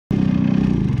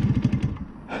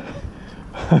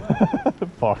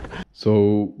Fuck.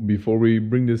 So before we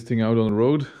bring this thing out on the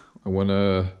road, I want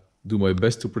to do my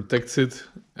best to protect it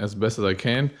as best as I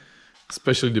can,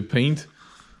 especially the paint.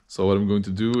 So what I'm going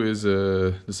to do is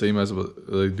the same as what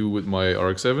I do with my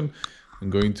RX-7. I'm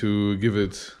going to give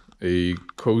it a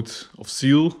coat of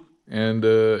seal and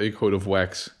a coat of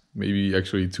wax, maybe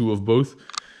actually two of both,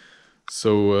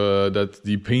 so that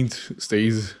the paint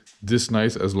stays this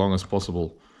nice as long as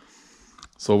possible.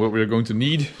 So what we're going to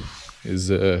need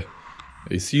is a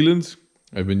sealant.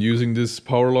 I've been using this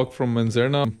Power Lock from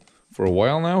Manzerna for a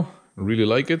while now. I really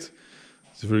like it.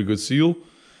 It's a very good seal.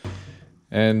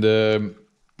 And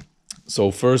so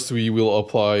first we will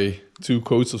apply 2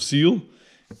 coats of seal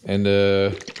and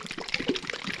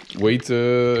wait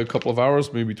a couple of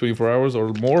hours, maybe 24 hours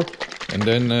or more, and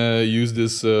then use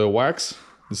this wax,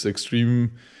 this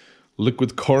extreme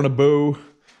liquid carnauba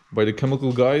by the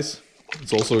chemical guys.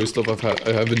 It's also stuff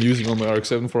I have been using on my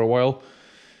RX-7 for a while.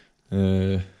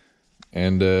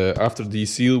 After the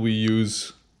seal we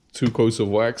use 2 coats of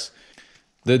wax.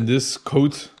 Then this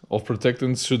coat of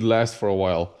protectants should last for a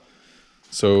while.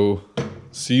 So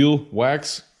seal,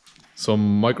 wax,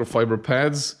 some microfiber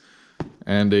pads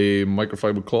and a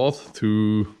microfiber cloth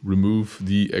to remove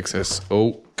the excess.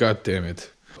 Oh, god damn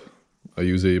it. I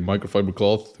use a microfiber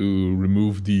cloth to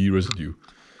remove the residue.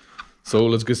 So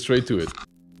let's get straight to it.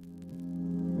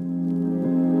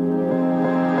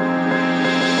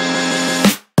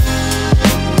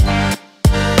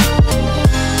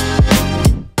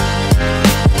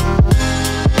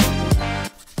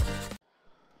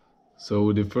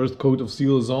 So the first coat of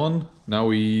seal is on. Now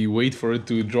we wait for it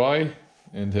to dry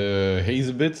and haze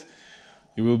a bit.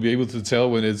 You will be able to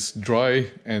tell when it's dry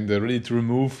and ready to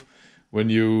remove when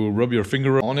you rub your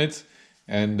finger on it,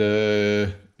 and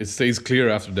it stays clear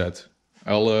after that.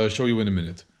 I'll show you in a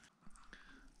minute.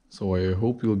 So I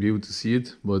hope you'll be able to see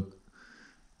it, but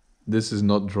this is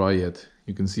not dry yet.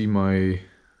 You can see my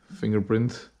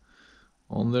fingerprint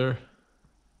on there.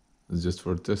 It's just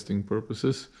for testing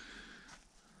purposes.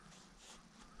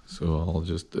 So I'll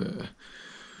just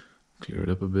clear it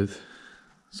up a bit.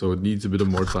 So it needs a bit of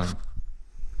more time.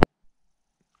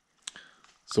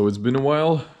 So it's been a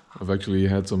while. I've actually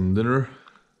had some dinner.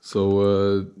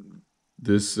 So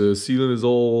this sealant is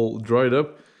all dried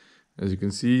up. As you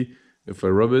can see, if I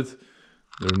rub it,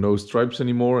 there are no stripes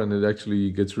anymore, and it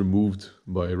actually gets removed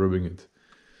by rubbing it.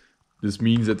 This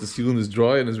means that the sealant is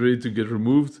dry and is ready to get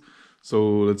removed.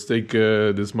 So let's take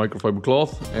this microfiber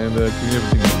cloth and clean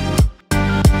everything up.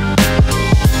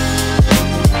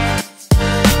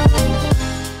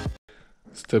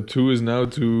 Step 2 is now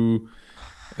to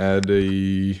add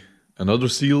another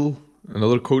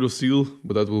coat of seal,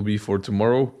 but that will be for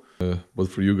tomorrow. But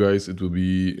for you guys, it will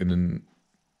be in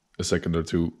a second or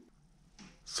two.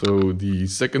 So the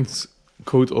second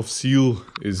coat of seal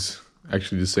is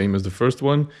actually the same as the first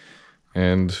one.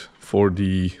 And for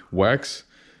the wax,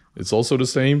 it's also the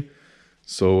same.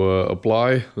 So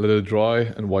apply, let it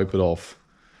dry, and wipe it off.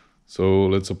 So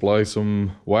let's apply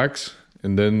some wax,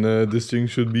 and then this thing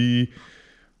should be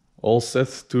all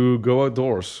set to go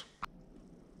outdoors.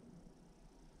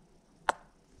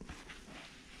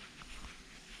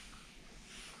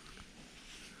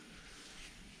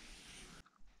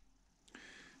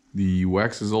 The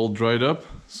wax is all dried up,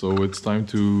 so it's time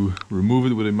to remove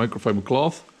it with a microfiber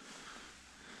cloth.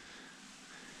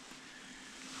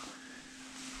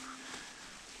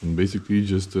 And basically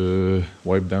just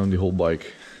wipe down the whole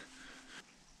bike.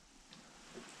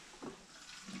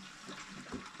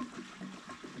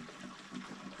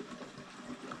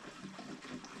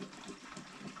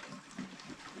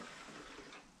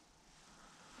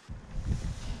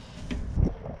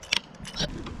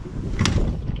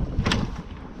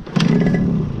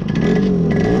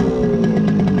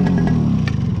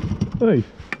 Hey.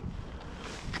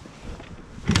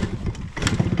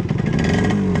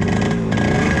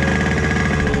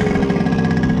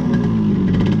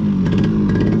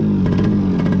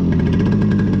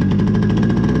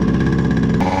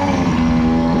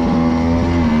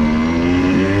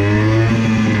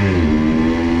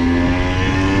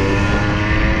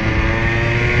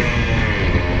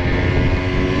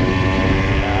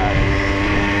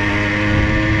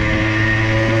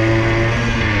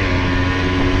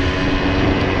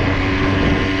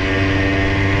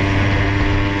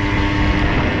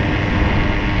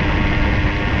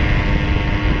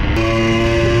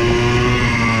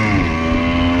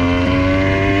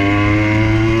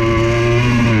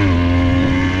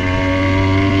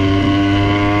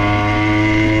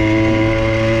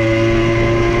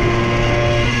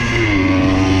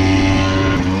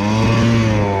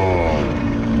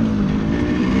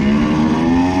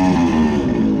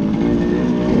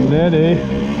 Steady.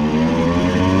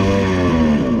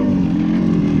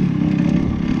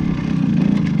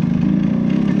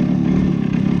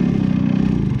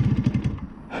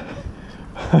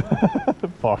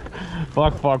 Fuck.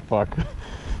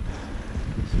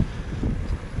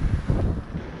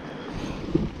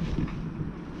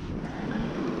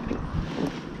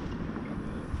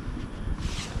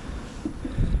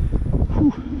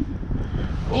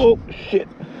 Oh shit.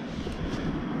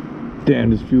 Damn,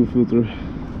 this fuel filter.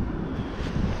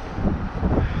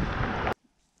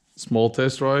 Small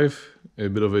test drive, a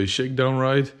bit of a shakedown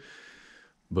ride,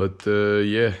 but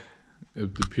yeah,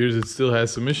 it appears it still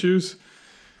has some issues.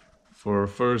 For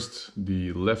first,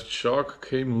 the left shock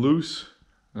came loose.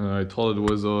 I thought it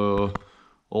was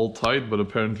all tight, but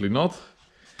apparently not.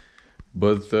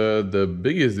 But the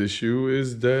biggest issue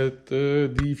is that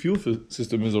the fuel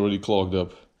system is already clogged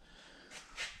up.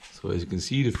 So as you can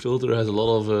see, the filter has a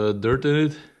lot of dirt in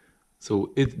it.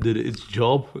 So it did its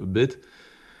job a bit.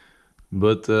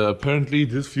 But apparently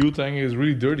this fuel tank is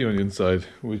really dirty on the inside,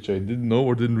 which I didn't know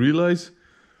or didn't realize.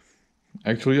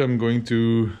 Actually, I'm going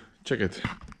to check it.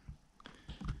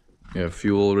 Yeah,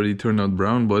 fuel already turned out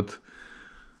brown, but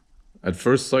at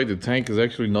first sight the tank is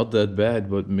actually not that bad,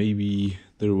 but maybe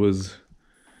there was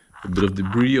a bit of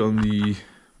debris on the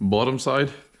bottom side.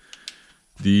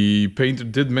 The painter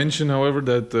did mention, however,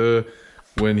 that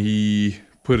when he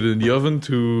put it in the oven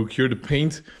to cure the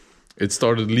paint, it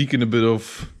started leaking a bit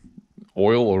of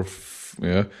oil or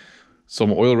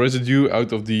some oil residue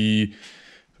out of the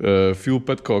fuel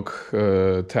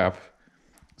petcock tap.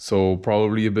 So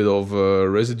probably a bit of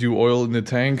residue oil in the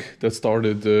tank that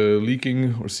started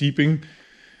leaking or seeping.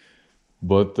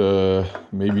 But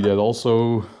maybe that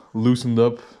also loosened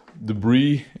up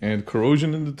debris and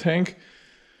corrosion in the tank.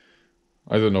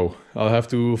 I don't know. I'll have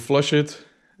to flush it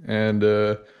and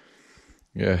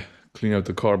yeah, clean out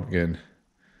the carb again.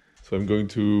 So I'm going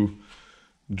to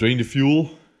drain the fuel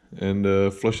and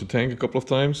flush the tank a couple of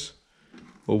times.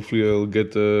 Hopefully I'll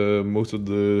get most of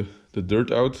the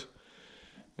dirt out.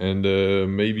 And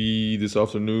maybe this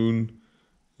afternoon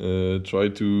try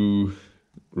to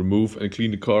remove and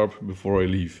clean the carb before I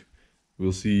leave.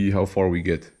 We'll see how far we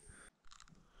get.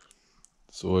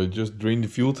 So I just drained the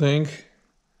fuel tank.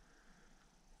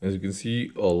 As you can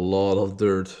see, a lot of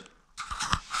dirt.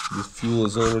 This fuel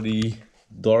is already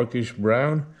darkish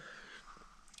brown.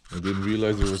 I didn't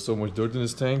realize there was so much dirt in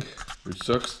this tank, which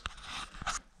sucks.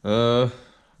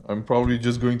 I'm probably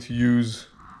just going to use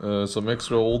some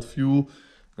extra old fuel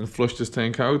and flush this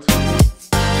tank out.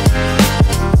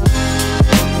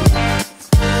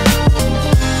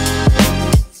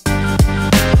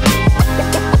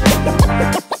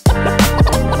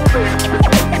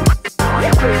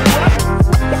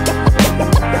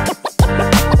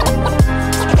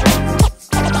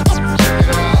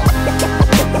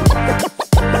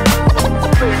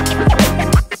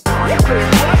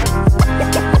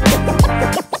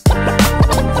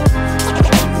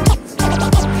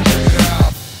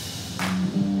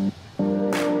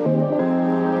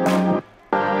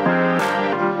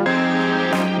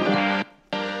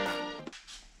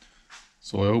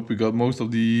 So I hope we got most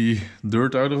of the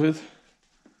dirt out of it.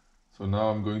 So now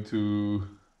I'm going to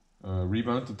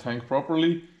remount the tank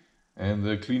properly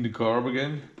and clean the carb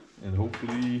again, and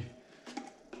hopefully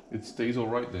it stays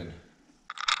alright then.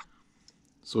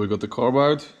 So I got the carb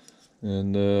out,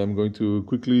 and I'm going to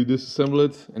quickly disassemble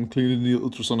it and clean it in the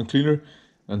ultrasonic cleaner,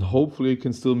 and hopefully I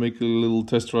can still make a little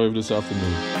test drive this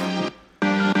afternoon.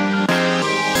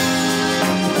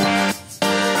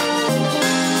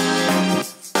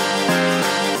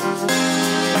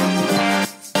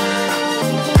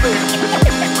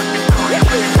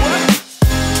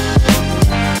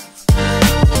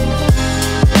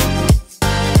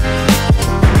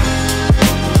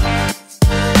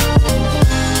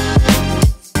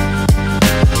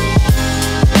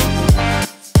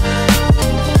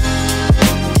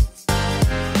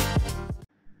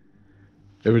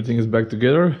 Everything is back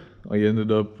together. I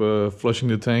ended up flushing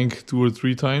the tank 2 or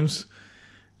 3 times,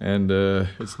 and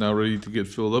it's now ready to get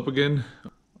filled up again.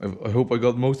 I hope I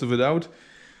got most of it out.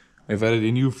 I've added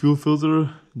a new fuel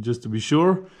filter just to be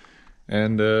sure,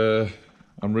 and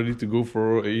I'm ready to go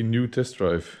for a new test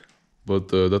drive. But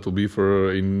that will be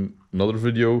for another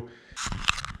video,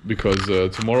 because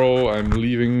tomorrow I'm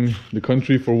leaving the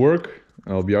country for work.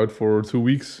 I'll be out for 2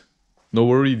 weeks. No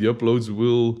worry, the uploads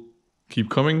will keep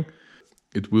coming.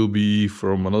 It will be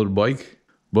from another bike,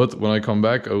 but when I come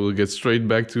back I will get straight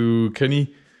back to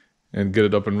Kenny and get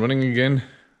it up and running again.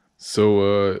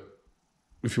 So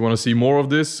if you want to see more of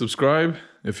this, subscribe.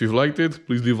 If you've liked it,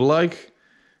 please leave a like,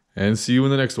 and see you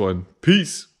in the next one.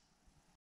 Peace!